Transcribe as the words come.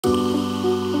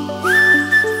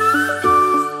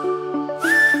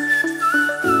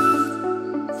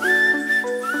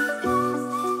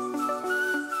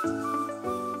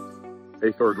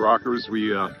Third Rockers. We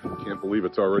can't believe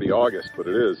it's already August, but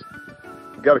it is.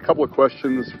 We got a couple of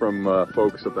questions from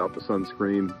folks about the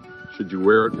sunscreen. Should you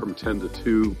wear it from 10 to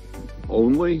 2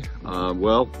 only?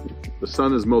 Well, the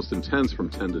sun is most intense from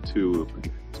 10 to 2,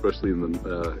 especially in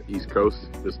the East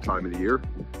Coast this time of the year.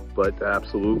 But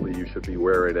absolutely, you should be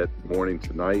wearing it morning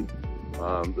to night.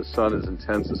 The sun is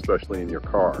intense, especially in your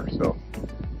car. So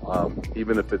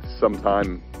even if it's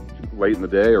sometime late in the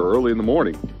day or early in the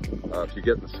morning, if you're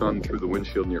getting the sun through the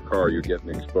windshield in your car, you're getting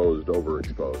exposed,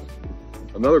 overexposed.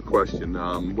 Another question,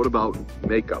 what about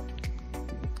makeup?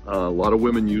 A lot of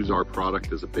women use our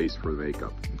product as a base for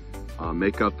makeup.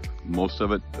 Makeup, most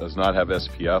of it does not have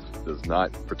SPF, does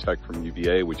not protect from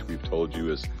UVA, which we've told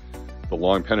you is the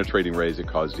long penetrating rays that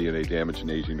cause DNA damage and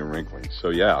aging and wrinkling. So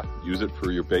yeah, use it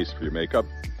for your base for your makeup.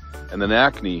 And then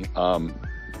acne,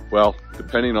 well,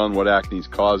 depending on what acne is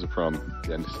caused from,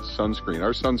 and sunscreen.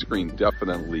 Our sunscreen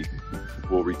definitely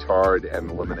will retard and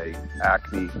eliminate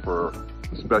acne for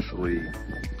especially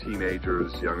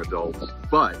teenagers, young adults,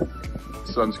 but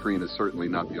sunscreen is certainly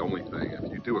not the only thing.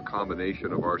 If you do a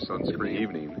combination of our sunscreen in the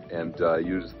evening and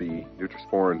use the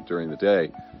Nutrisporin during the day,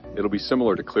 it'll be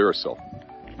similar to Clearasil.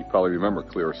 You probably remember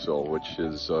Clearasil, which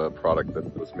is a product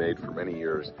that was made for many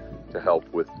years to help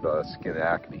with skin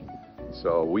acne.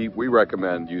 So we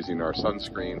recommend using our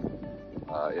sunscreen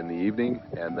in the evening,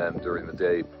 and then during the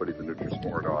day putting the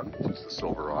Nutrisporin on, which is the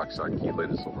silver oxide,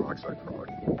 chelated silver oxide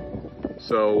product.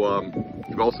 So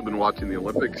you've also been watching the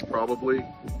Olympics probably.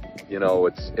 You know,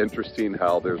 it's interesting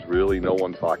how there's really no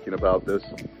one talking about this,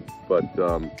 but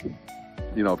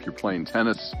you know, if you're playing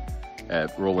tennis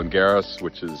at Roland Garros,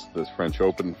 which is the French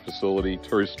Open facility,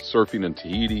 surfing in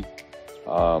Tahiti,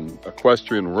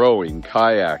 equestrian rowing,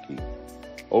 kayaking,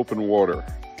 open water,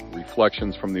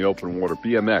 reflections from the open water,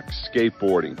 BMX,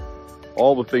 skateboarding,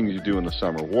 all the things you do in the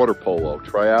summer, water polo,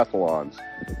 triathlons,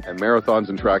 and marathons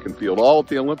and track and field, all at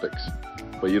the Olympics.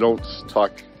 But you don't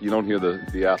hear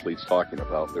the athletes talking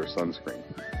about their sunscreen.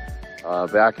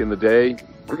 Back in the day,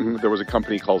 there was a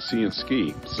company called Sea and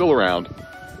Ski, still around.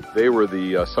 They were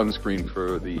the sunscreen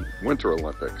for the Winter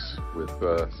Olympics with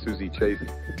Susie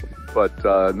Chafee.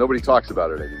 But nobody talks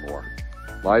about it anymore.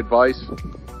 My advice,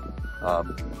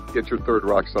 get your Third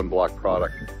Rock sunblock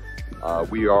product.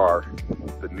 We are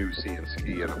the new Sea and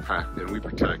Ski, and we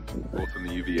protect both in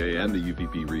the UVA and the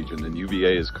UVB region. And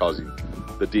UVA is causing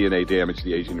the DNA damage,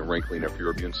 the aging and wrinkling if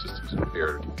your immune system's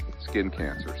impaired, skin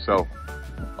cancer. So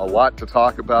a lot to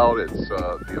talk about. It's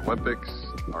the Olympics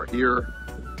are here.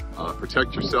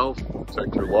 Protect yourself,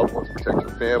 protect your loved ones, protect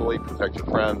your family, protect your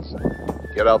friends.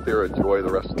 Get out there, enjoy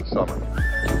the rest of the summer.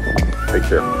 Take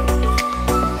care.